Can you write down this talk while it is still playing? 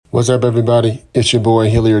What's up, everybody? It's your boy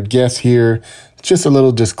Hilliard Guest here. Just a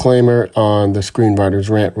little disclaimer on the Screenwriters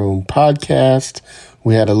Rant Room podcast.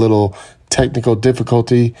 We had a little technical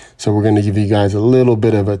difficulty, so we're going to give you guys a little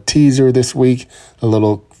bit of a teaser this week, a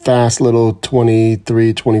little fast little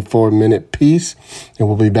 23, 24-minute piece, and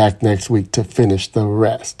we'll be back next week to finish the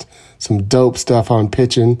rest. Some dope stuff on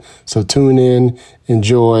pitching, so tune in,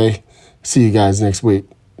 enjoy. See you guys next week.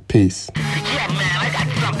 Peace. Yeah, man, I got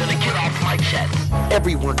something to get off my chest.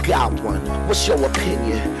 Everyone got one. What's your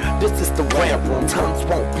opinion? This is the rant room. Tongues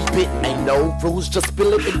won't be bitten. Ain't no rules, just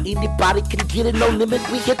spill it, and anybody can get it. No limit.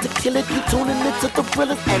 We here to kill it. You tuning into the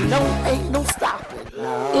thrillers, and no, ain't no stopping.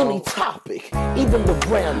 Any topic, even the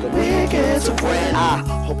random. We get to brand. I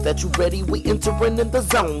hope that you ready. We entering in the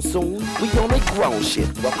zone soon. We on a grown shit.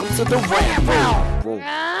 Welcome to the rant room.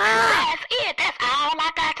 That's it. That's all I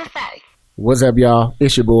got to say. What's up, y'all?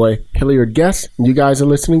 It's your boy, Hilliard Guest, and you guys are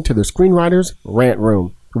listening to the Screenwriters Rant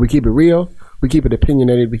Room. We keep it real, we keep it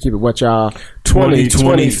opinionated, we keep it what y'all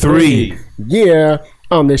 2023. Yeah,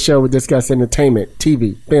 on this show we discuss entertainment,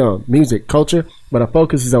 TV, film, music, culture, but our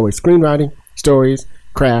focus is always screenwriting, stories,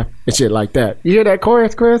 craft, and shit like that. You hear that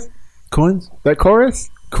chorus, Chris? Coins? That chorus?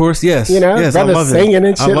 Chorus, yes. You know, yes, brothers singing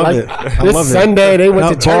and shit. I love like it. I this love Sunday, it. they went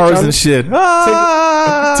to church bars and shit. Took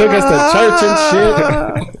us to church and shit.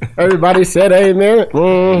 Everybody said amen.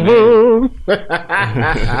 Mm-hmm.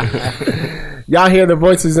 Y'all hear the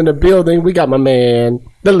voices in the building. We got my man,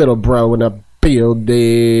 the little bro in the building.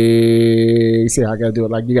 See how I gotta do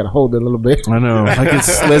it? Like you gotta hold it a little bit. I know. Like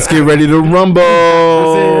it's let's get ready to rumble.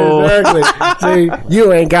 See, exactly. See,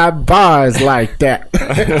 you ain't got bars like that.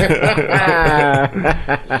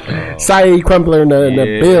 Saeed Crumpler in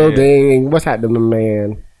the building. What's happening,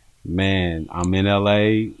 man? Man, I'm in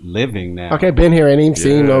LA living now. Okay, been here, ain't even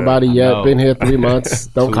seen nobody yet. know. Been here 3 months.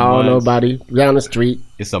 Don't 2 call months. nobody down the street.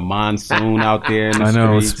 It's a monsoon out there in the I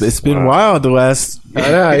know. streets. It's been wild the last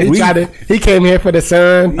I know. week. He came here for the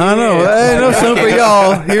sun. I know. Hey, no sun for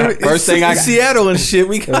y'all. Here, First thing I got- Seattle and shit.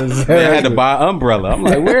 We got They had to buy an umbrella. I'm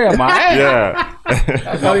like, where am I at? Yeah.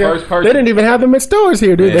 That's my first They purchase. didn't even have them in stores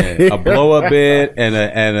here, did Man, they? a blow up bed and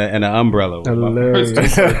an umbrella. Was my Hilarious.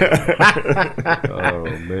 first purchase. Oh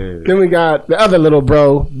man. Then we got the other little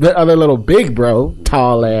bro, the other little big bro,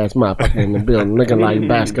 tall ass motherfucker in the building, looking like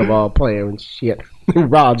basketball player and shit.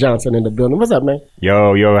 Rod Johnson in the building. What's up, man?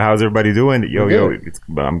 Yo, how's everybody doing? Yo, Good.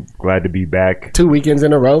 I'm glad to be back. 2 weekends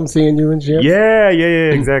in a row, I'm seeing you and shit. Yeah,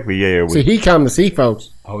 exactly. Yeah. See, he come to see folks.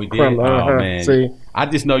 Oh, we did. Crumb, Oh man. See, I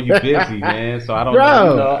just know you busy, man. So I don't Bro.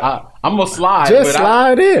 know. You know I'm gonna slide. just but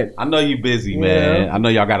slide in. I know you busy, man. Yeah. I know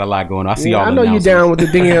y'all got a lot going on. I see Yeah, all I the know you down with the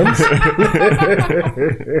announcements.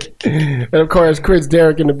 DMs. And of course, Chris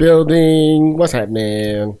Derrick in the building. What's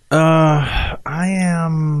happening? I'm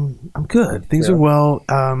good. Things are well.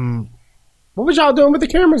 What was y'all doing with the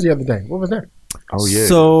cameras the other day? What was that? Oh yeah.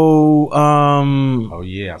 So Oh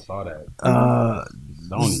yeah, I saw that.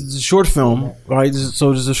 it's a short film, right?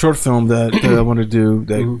 So there's a short film that I want to do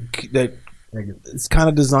that it's kind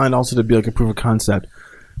of designed also to be like a proof of concept,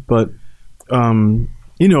 but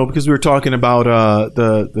because we were talking about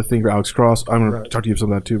the thing for Alex Cross. I'm gonna talk to you about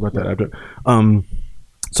that too about that after.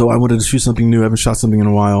 So I wanted to shoot something new. I haven't shot something in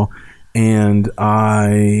a while, and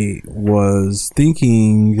I was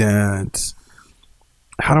thinking that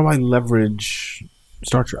how do I leverage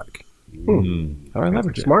Star Trek? How do I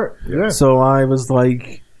leverage it? Smart. Yeah. So I was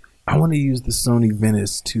like, I want to use the Sony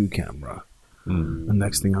Venice 2 camera. The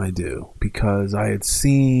next thing I do, because I had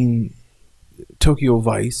seen Tokyo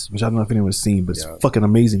Vice, which I don't know if anyone's seen, but it's a fucking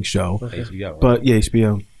amazing show. HBO. But yeah,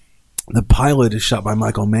 HBO. The pilot is shot by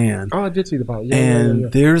Michael Mann. Oh, I did see the pilot. Yeah, And yeah.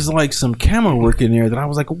 there's like some camera work in there that I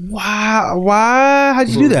was like, why? How'd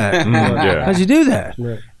you do that? Yeah. How'd you do that?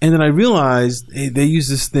 Yeah. And then I realized they use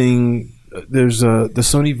this thing. There's the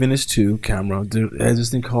Sony Venice 2 camera. There has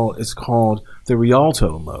this thing called the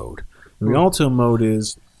Rialto mode. The Rialto mode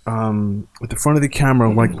is at the front of the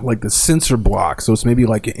camera, like the sensor block. So it's maybe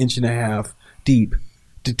like 1.5 inches deep,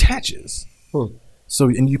 detaches. So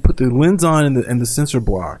and you put the lens on and the sensor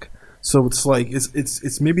block. So it's like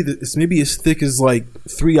it's maybe as thick as like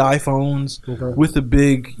 3 iPhones with a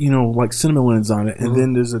big like cinema lens on it, and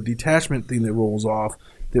then there's a detachment thing that rolls off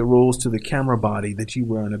that rolls to the camera body that you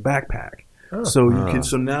wear in a backpack. So you can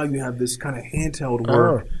now you have this kind of handheld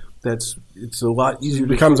work it's a lot easier. It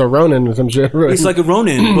becomes a Ronin or some shit. It's like a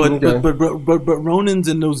Ronin, but Okay. but Ronins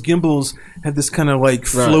and those gimbals have this kind of like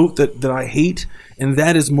float that I hate, and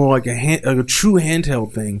that is more like a true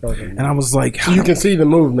handheld thing. Okay. And I was like, So you can see the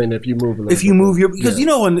movement if you move a little if you bit. move your if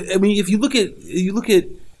you look at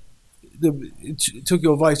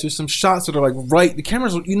Tokyo Vice, there's some shots that are like right. The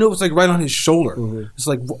camera's, it's like right on his shoulder. It's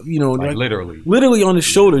like, Like literally on his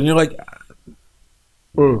shoulder, and you're like,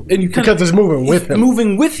 and you because it's moving with him.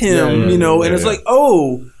 moving with him, and it's like,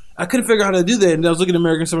 I couldn't figure out how to do that, and I was looking at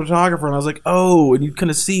American Cinematographer, and I was like, and you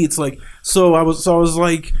kind of see it's like, so I was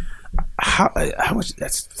like, how much?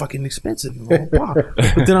 That's fucking expensive, blah, blah, blah.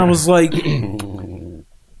 But then I was like, I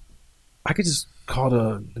could just call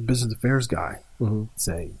the business affairs guy, and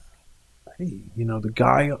say, hey, the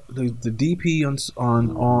guy, the DP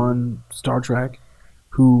on Star Trek,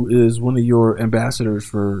 who is one of your ambassadors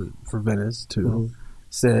for Venice too,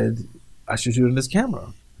 said I should shoot on this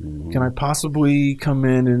camera. Can I possibly come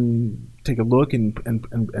in and take a look and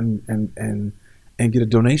get a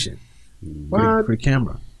donation for the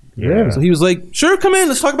camera? Yeah. So he was like, "Sure, come in.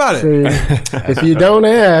 Let's talk about it." If you don't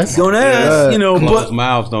ask, Closed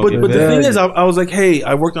mouths don't get but the fed. thing is, I was like, "Hey,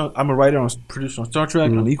 I'm a writer, producer on Star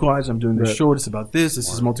Trek. I'm Equalizer. I'm doing this short. It's about this.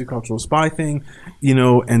 This is a multicultural spy thing, and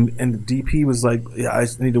the DP was like, yeah, I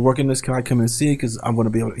need to work in this. Can I come in and see it? Because I'm going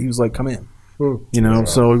to be able to." He was like, "Come in."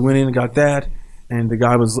 So we went in and got that. And the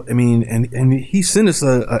guy was, and he sent us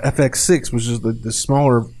a FX6, which is the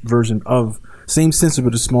smaller version of, same sensor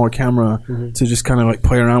but a smaller camera to just kind of like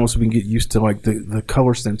play around with so we can get used to like the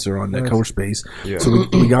color sensor on that color space. Yeah. So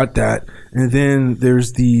we got that. And then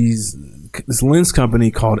there's this lens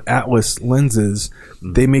company called Atlas Lenses.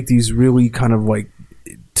 They make these really kind of like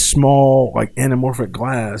small, like anamorphic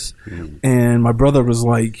glass. And my brother was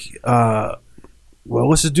like, well,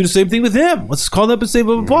 let's just do the same thing with him. Let's call them up and say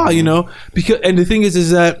blah blah blah, Because and the thing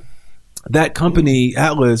is that company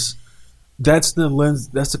Atlas, that's the lens.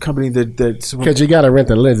 That's the company that because you got to rent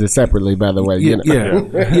the lenses separately, by the way. Yeah.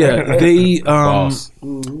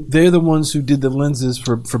 They're the ones who did the lenses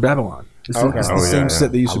for Babylon. It's the same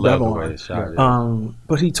set they used for Babylon.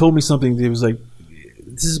 But he told me something. He was like,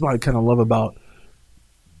 "This is what I kind of love about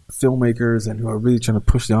filmmakers and who are really trying to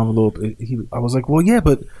push the envelope." I was like, "Well, yeah,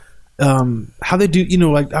 but." How they do,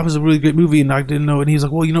 like that was a really great movie, and I didn't know. And he was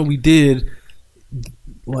like, "Well, we did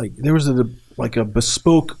like there was a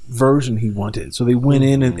bespoke version he wanted." So they went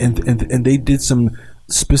in and they did some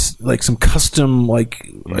some custom like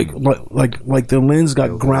the lens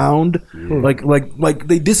got ground, like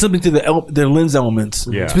they did something to their lens elements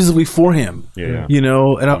specifically for him. And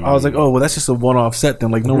I was like, "Oh, well, that's just a one-off set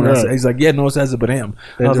then." Like no one else. He's like, "Yeah, no one else has it but him."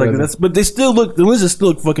 And I was like, but they still look. The lenses still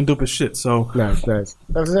look fucking dope as shit. So nice.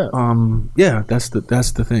 That's it.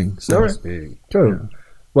 That's the thing. So all right. True. Yeah.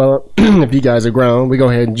 Well, if you guys are grown, we go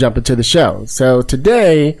ahead and jump into the show. So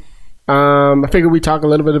today, I figured we talk a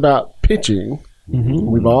little bit about pitching.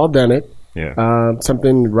 We've all done it. Yeah.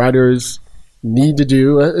 Something writers need to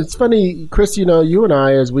do. It's funny, Chris, you and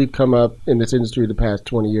I, as we've come up in this industry the past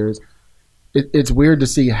 20 years, it's weird to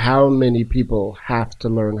see how many people have to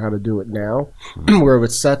learn how to do it now, where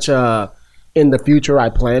it's such a in the future I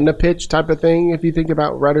plan to pitch type of thing. If you think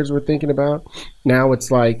about writers we're thinking about, now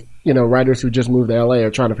it's like, writers who just moved to LA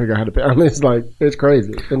are trying to figure out how to pitch. It's like, it's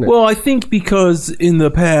crazy, isn't it? Well, I think because in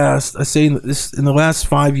the past, I say in the last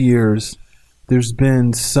 5 years, there's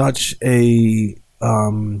been such a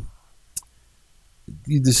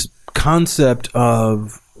this concept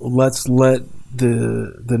of let's let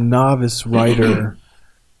the novice writer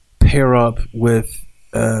pair up with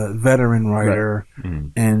a veteran writer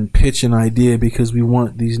and pitch an idea because we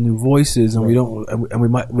want these new voices and we don't and we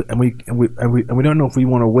don't know if we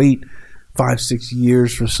want to wait 5-6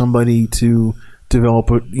 years for somebody to develop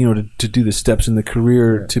to do the steps in the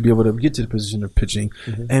career to be able to get to the position of pitching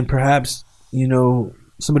and perhaps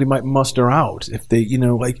somebody might muster out if they,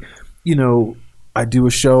 I do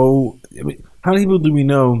a show. How many people do we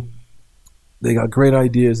know? They got great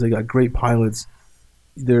ideas. They got great pilots.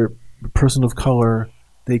 They're a person of color.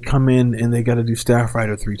 They come in and they got to do staff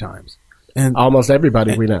writer 3 times. And almost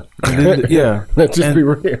everybody we know. Let's just be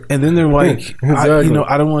real. And then they're like, exactly.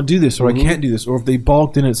 I don't want to do this, or I can't do this, or if they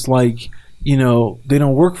balked, then it's like, they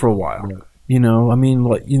don't work for a while. Yeah. Our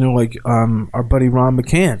buddy Ron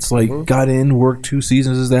McCants, got in, worked 2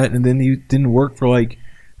 seasons as that, and then he didn't work for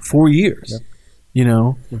 4 years.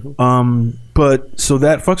 But so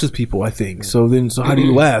that fucks with people, I think. So how do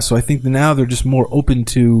you last? So I think now they're just more open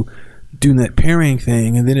to doing that pairing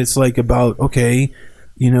thing, and then it's about, okay,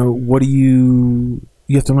 what do you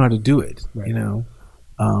have to learn how to do it, right.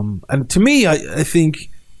 And to me, I think,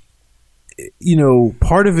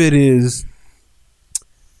 part of it is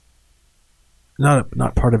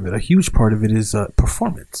not part of it. A huge part of it is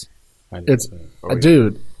performance. It's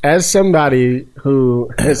dude. As somebody who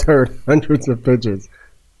has heard hundreds of pitches,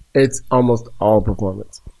 it's almost all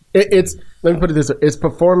performance. It's let me put it this way: it's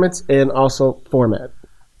performance and also format.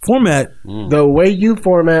 format. The way you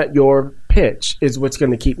format your pitch is what's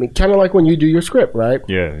going to keep me. Kind of like when you do your script, right?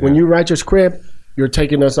 Yeah. When you write your script, you're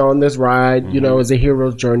taking us on this ride, as a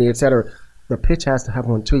hero's journey, etc. The pitch has to have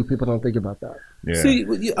one too. People don't think about that. Yeah.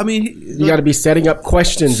 See, I mean, You got to be setting up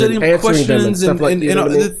questions and answering them and stuff like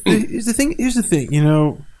that. Here's the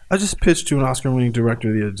thing. I just pitched to an Oscar-winning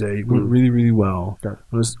director the other day. It went really, really well. Okay.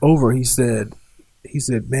 When it was over, he said,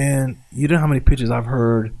 "Man, you know how many pitches I've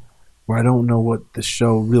heard where I don't know what the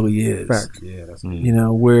show really is." Fact. Yeah, that's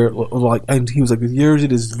Where like, and he was like, "With yours,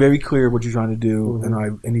 it is very clear what you're trying to do."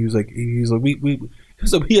 And he was like, we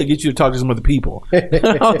gotta get you to talk to some other people.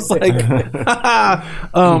 I was like,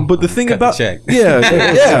 but the thing Cut the about check.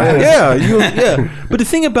 But the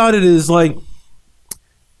thing about it is like,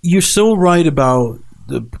 you're so right about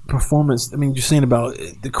the performance. I mean, you're saying about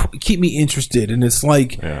keep me interested, and it's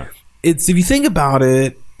like, it's if you think about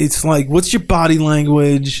it, it's like, what's your body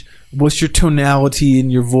language? What's your tonality in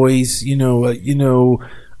your voice?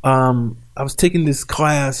 I was taking this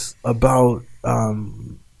class about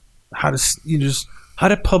how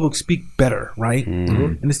to public speak better, right?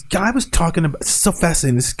 And this guy was talking about, it's so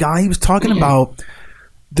fascinating. This guy, he was talking about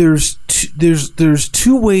there's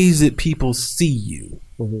two ways that people see you,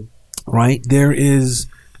 right? There is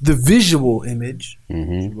the visual image,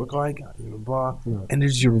 you look like, blah, and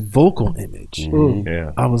there's your vocal image.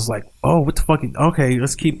 Yeah. I was like, oh, what the fuck? Okay,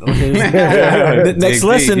 let's keep. Okay, next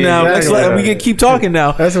lesson now. We can keep talking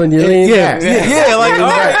now. That's when you lean back. Yeah. Like, all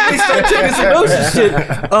right, they start taking some notes and shit.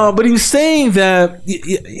 But he was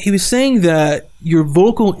saying that your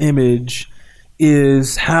vocal image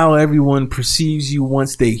is how everyone perceives you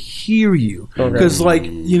once they hear you. Because, I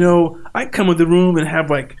come in the room and have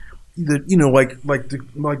like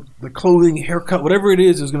the clothing, haircut, whatever it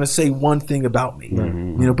is going to say one thing about me.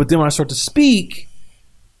 But then when I start to speak,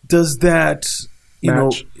 does that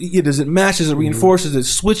match? Does it match? Does it reinforce? Does it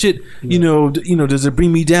switch it? Does it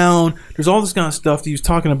bring me down? There's all this kind of stuff that he was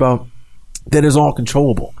talking about that is all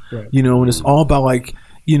controllable. And it's all about like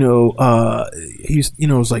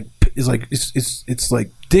it's like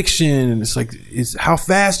diction, and it's how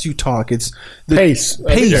fast you talk. It's the pace,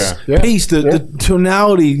 the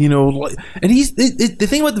tonality. And the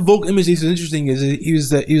thing about the vocal image is interesting is he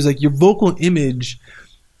was like your vocal image.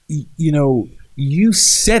 You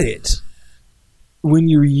set it when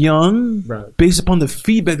you're young, based upon the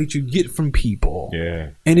feedback that you get from people.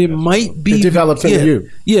 And it might be it develops into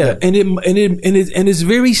you. And it's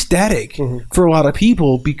very static for a lot of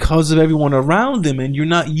people because of everyone around them, and you're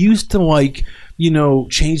not used to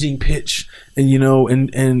changing pitch and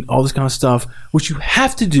and all this kind of stuff, which you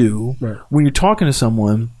have to do when you're talking to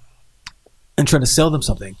someone and trying to sell them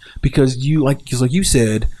something, because like you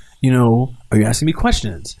said, are you asking me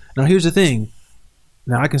questions? Now here's the thing.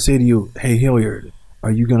 Now I can say to you, hey Hilliard, are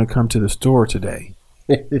you going to come to the store today?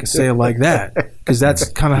 I can say it like that because that's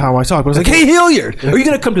kind of how I talk. But I was like, hey Hilliard, are you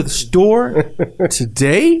going to come to the store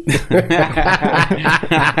today?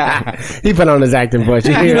 He put on his acting voice.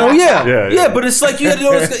 But it's like you had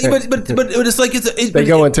to but it's like they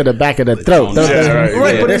go into the back of the throat.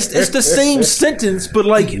 But it's the same sentence, but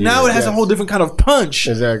now it has a whole different kind of punch.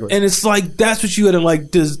 Exactly. And it's like that's what you had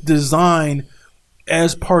to design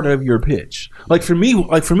as part of your pitch. Like for me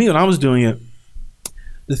when I was doing it,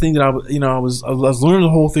 the thing that I was learning the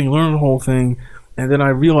whole thing, and then I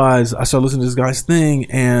realized I started listening to this guy's thing,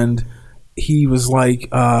 and he was like,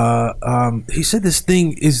 he said this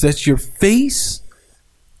thing is that your face,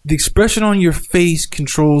 the expression on your face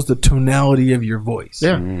controls the tonality of your voice.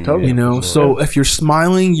 Yeah, totally. So if you're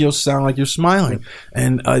smiling, you'll sound like you're smiling,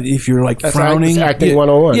 and if you're that's frowning, acting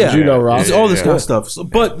 101. Rob. It's all this kind of stuff. So,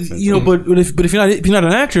 but if you're not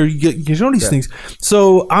an actor, you know these things.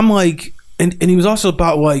 So I'm like. And he was also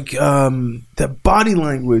about that body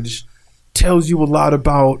language tells you a lot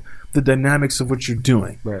about the dynamics of what you're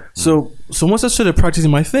doing. Right. So once I started practicing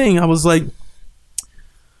my thing, I was like, well,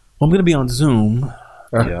 I'm going to be on Zoom.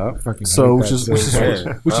 So which is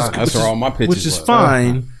that's where all my pitches which is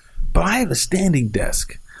fine, but I have a standing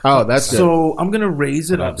desk. Oh, that's good. So I'm going to raise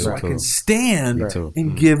it up so I can stand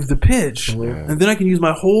and give the pitch. And then I can use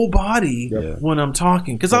my whole body when I'm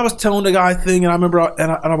talking. Because I was telling the guy thing, and I remember,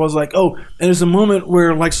 and I was like, oh, and there's a moment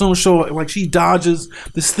where someone she dodges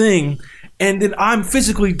this thing, and then I'm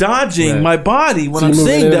physically dodging my body when I'm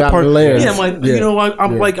saying that part.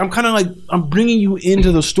 I'm like, I'm bringing you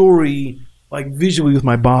into the story visually with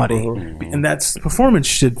my body. And that's performance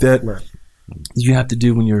shit that you have to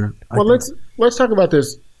do when you're... Let's talk about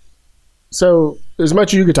this. So, as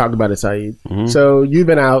much as you could talk about it, Saeed. So, you've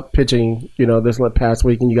been out pitching, this past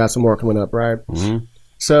week, and you got some more coming up, right?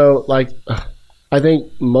 So, I think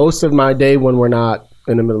most of my day when we're not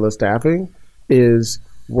in the middle of staffing is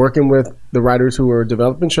working with the writers who are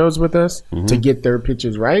developing shows with us to get their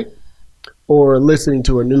pitches right, or listening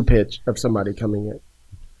to a new pitch of somebody coming in.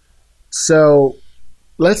 So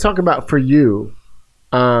let's talk about for you,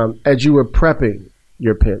 as you were prepping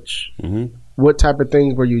your pitch, what type of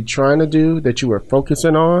things were you trying to do that you were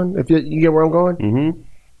focusing on? If you get where I'm going?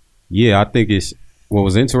 Yeah, I think what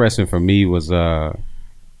was interesting for me was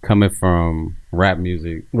coming from rap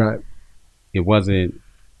music. Right. It wasn't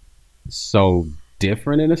so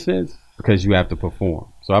different in a sense because you have to perform.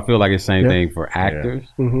 So I feel like it's the same thing for actors.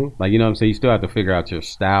 Like, you know what I'm saying? You still have to figure out your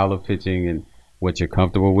style of pitching and what you're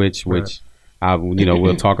comfortable with, which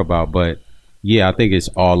we'll talk about. But yeah, I think it's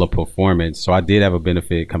all a performance. So I did have a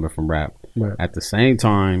benefit coming from rap. Right. At the same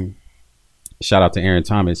time, shout out to Aaron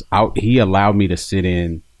Thomas. He allowed me to sit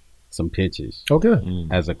in some pitches. Okay.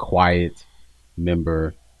 As a quiet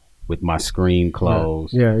member with my screen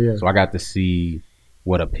closed. Yeah. So I got to see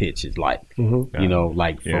what a pitch is like, you know,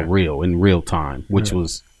 like for real, in real time, which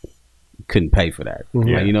was, couldn't pay for that.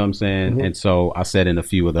 Like, you know what I'm saying? And so I sat in a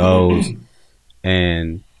few of those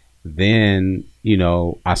and then, you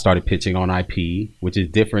know, I started pitching on IP, which is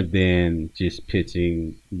different than just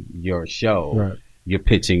pitching your show. Right. You're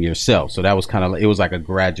pitching yourself. So that was kind of, it was like a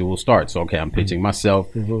gradual start. So, okay, I'm pitching myself.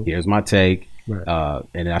 Here's my take. Right.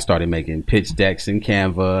 And then I started making pitch decks in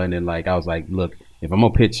Canva. And then I was like, look, if I'm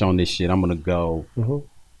going to pitch on this shit, I'm going to go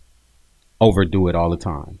overdo it all the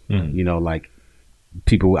time. You know, like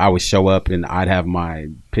I would show up and I'd have my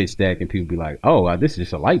pitch deck and people be like, oh, this is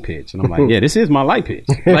just a light pitch. And I'm like, yeah, this is my light pitch.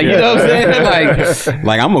 Like, you know what I'm saying?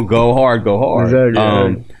 Like I'm going to go hard.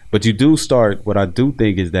 Exactly. But you do start, what I do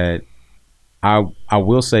think is that I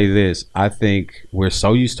will say this. I think we're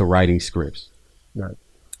so used to writing scripts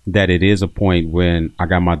that it is a point when I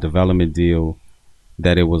got my development deal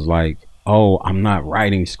that it was like, oh, I'm not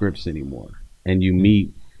writing scripts anymore. And you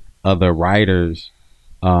meet other writers.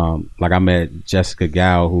 Like I met Jessica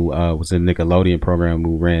Gao, who was in the Nickelodeon program,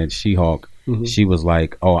 who ran She-Hulk. She was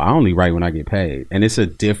like, oh, I only write when I get paid. And it's a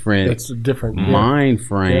different mind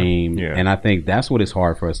frame. Yeah. And I think that's what it's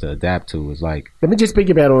hard for us to adapt to is like. Let me just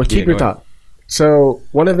piggyback on keep your thought. So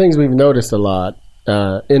one of the things we've noticed a lot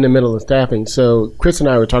in the middle of staffing. So Chris and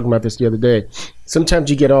I were talking about this the other day. Sometimes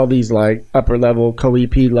you get all these like upper level,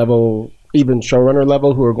 co-EP level, even showrunner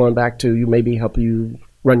level who are going back to you, maybe help you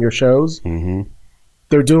run your shows.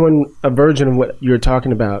 They're doing a version of what you're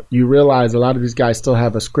talking about. You realize a lot of these guys still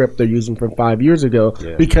have a script they're using from 5 years ago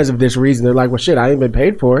because of this reason. They're like, well, shit, I ain't been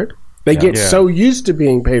paid for it. They get so used to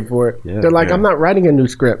being paid for it. They're like, I'm not writing a new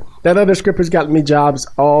script. That other script has gotten me jobs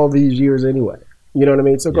all these years anyway. You know what I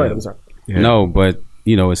mean? So go ahead. I'm sorry. No, but,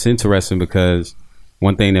 you know, it's interesting because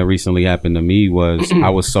one thing that recently happened to me was I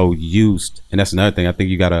was so used, and that's another thing. I think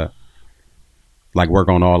you got to like work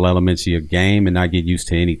on all elements of your game and not get used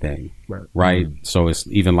to anything. Right. So it's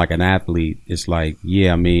even like an athlete. It's like,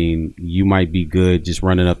 I mean, you might be good just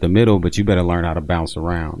running up the middle, but you better learn how to bounce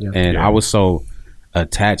around. And I was so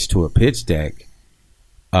attached to a pitch deck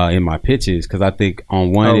in my pitches because I think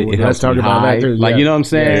on one it helps me high. Like, you know what I'm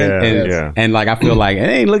saying? And like I feel like it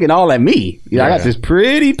ain't looking all at me. I got this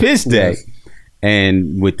pretty pitch deck.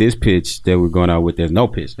 And with this pitch that we're going out with, there's no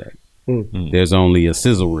pitch deck. There's only a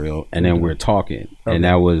sizzle reel, and then we're talking. And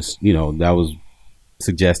that was, you know, that was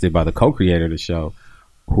suggested by the co-creator of the show,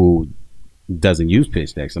 who doesn't use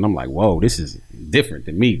pitch decks. And I'm like, whoa, this is different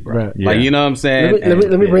than me, bro. Like, you know what I'm saying?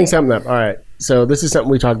 Let me bring something up. All right. So this is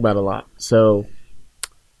something we talk about a lot. So,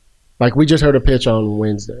 like, we just heard a pitch on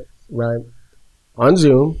Wednesday, right? On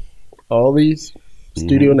Zoom, all these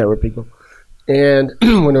studio network people. And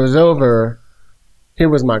when it was over, here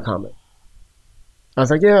was my comment. I was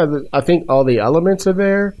like, I think all the elements are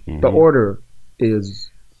there. The order is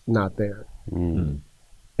not there.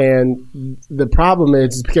 And the problem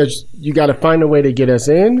is because you got to find a way to get us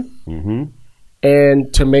in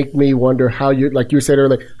and to make me wonder how you, like you said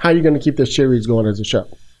earlier, how you're going to keep this series going as a show.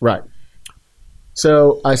 Right.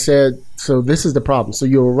 So I said, so this is the problem. So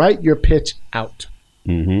you'll write your pitch out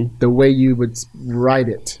the way you would write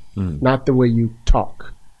it, not the way you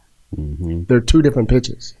talk. They're two different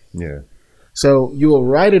pitches. So you will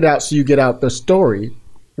write it out so you get out the story,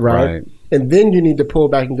 right? And then you need to pull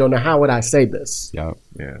back and go, now how would I say this?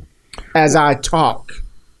 As I talk,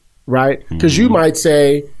 right? Because you might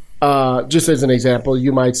say, just as an example,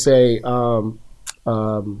 you might say, you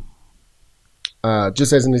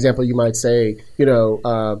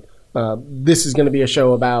know, this is going to be a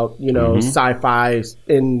show about, you know, sci-fi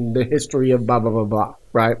in the history of blah, blah, blah, blah,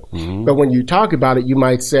 right? But when you talk about it, you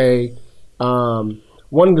might say,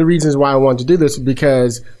 one of the reasons why I want to do this is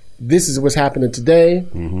because this is what's happening today.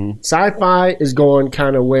 Sci-fi is going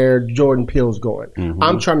kind of where Jordan Peele's going.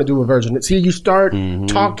 I'm trying to do a version. See, you start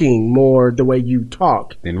talking more the way you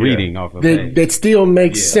talk. And reading off of it. That still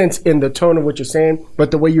makes sense in the tone of what you're saying,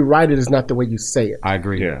 but the way you write it is not the way you say it. I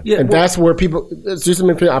agree. Yeah. And that's where people,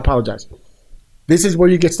 I apologize. This is where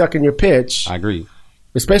you get stuck in your pitch. I agree.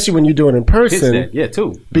 Especially when you do it in person. Yeah,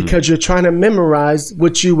 too. Because you're trying to memorize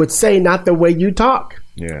what you would say, not the way you talk.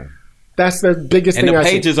 Yeah. That's the biggest And thing the I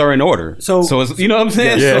see. pages are in order. So it's, you know what I'm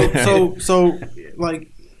saying? Yeah. So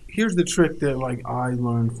like, here's the trick that like I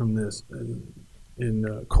learned from this,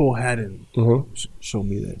 and Cole Haddon showed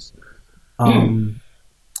me this.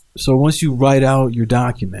 So once you write out your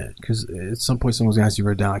document, because at some point someone's gonna ask you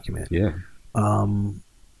for a document. Yeah.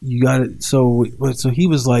 You got it. So he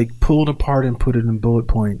was like, pull it apart and put it in bullet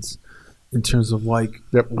points in terms of like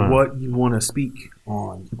what you want to speak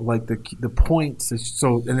on, like the points.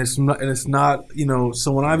 So and it's not you know.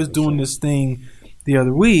 So when I was doing this thing the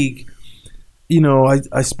other week, you know,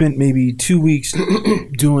 I spent maybe 2 weeks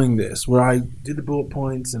doing this, where I did the bullet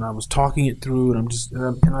points and I was talking it through, and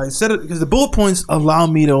and I said it because the bullet points allow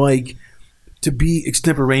me to like to be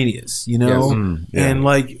extemporaneous, you know, and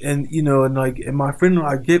my friend,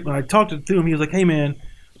 when I talked it through him, he was like, "Hey man,"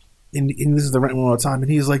 and this is the rant room all the time,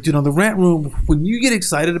 and he's like, "Dude, on the rant room, when you get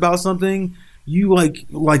excited about something, you like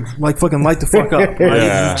fucking light the fuck up." Right?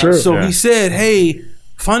 Yeah. True. So he said, "Hey,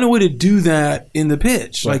 find a way to do that in the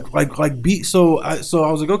pitch, So I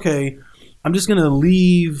was like, okay, I'm just gonna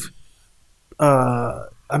leave.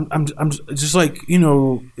 I'm just like, you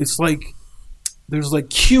know, it's like there's like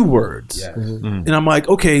cue words, and I'm like,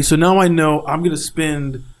 okay, so now I know I'm gonna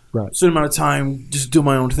spend a certain amount of time just doing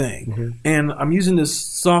my own thing, and I'm using this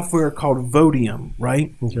software called Vodium,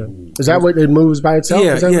 right? Okay. Is that what it moves by itself?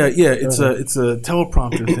 Yeah. It's a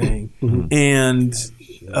teleprompter thing, and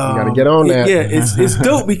you gotta get on that. Yeah, it's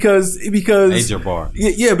dope because Major bar.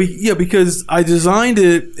 Because I designed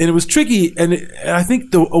it and it was tricky, and I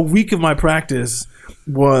think a week of my practice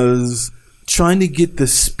was trying to get the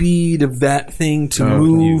speed of that thing to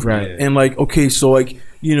move, and like, okay, so like,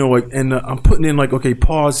 you know, like, and I'm putting in like, okay,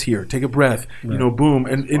 pause here, take a breath, you know, boom,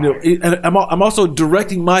 and I'm also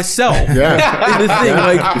directing myself in the thing,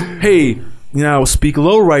 like, hey, you know, speak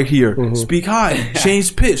low right here, speak high,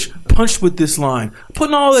 change pitch, punch with this line,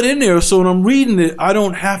 putting all that in there, so when I'm reading it, I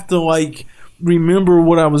don't have to like remember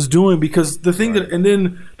what I was doing, because the thing and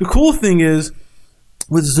then the cool thing is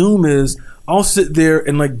with Zoom is I'll sit there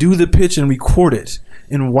and like do the pitch and record it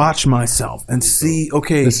and watch myself and see,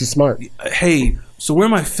 okay, this is smart. Hey, so where are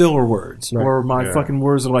my filler words, or my fucking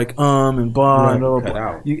words are like and blah and blah,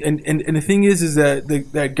 blah. And the thing is that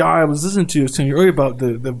that guy I was listening to, I was telling you earlier about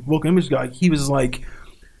the vocal image guy. He was like,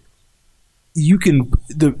 you can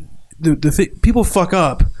people fuck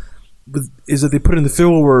up is that they put in the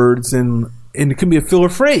filler words and it can be a filler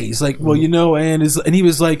phrase, like, well, you know, and he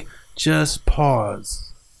was like, just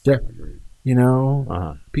pause. Yeah. You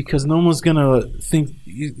know, because no one's gonna think,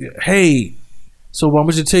 hey, so what I'm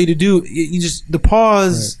going to tell you to do, you just, the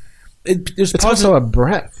pause. It's also a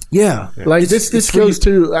breath. Yeah. Like this goes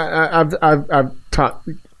to, I've taught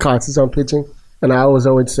classes on pitching, and I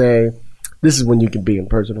always say, this is when you can be in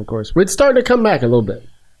person, of course. But it's starting to come back a little bit.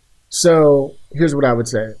 So here's what I would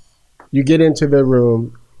say. You get into the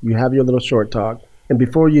room, you have your little short talk, and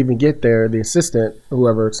before you even get there, the assistant,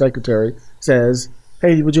 whoever, secretary, says,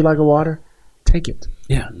 hey, would you like a water? Take it.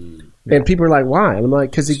 Yeah. And people are like, why? And I'm like,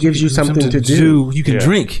 because it gives you something to do. You can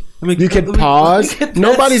drink. I mean, you can pause.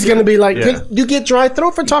 Nobody's going to be like, you get dry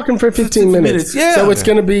throat for talking for 15 minutes. Yeah. So it's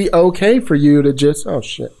going to be okay for you to just, oh,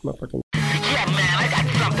 shit. My fucking. Yeah, man, I got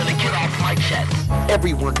something to get off my chest.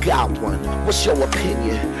 Everyone got one. What's your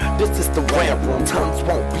opinion? This is the rant room. Tongues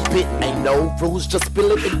won't be bitten. Ain't no rules, just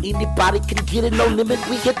spill it, and anybody can get it. No limit.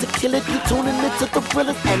 We here to kill it. You tuning into the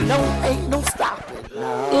thrillers, and no, ain't no stopping.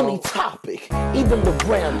 Any topic, even the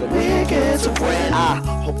random. I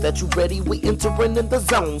hope that you ready. We entering in the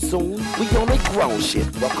zone soon. We on a grown shit.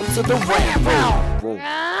 Welcome to the rant room.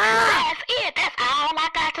 That's it.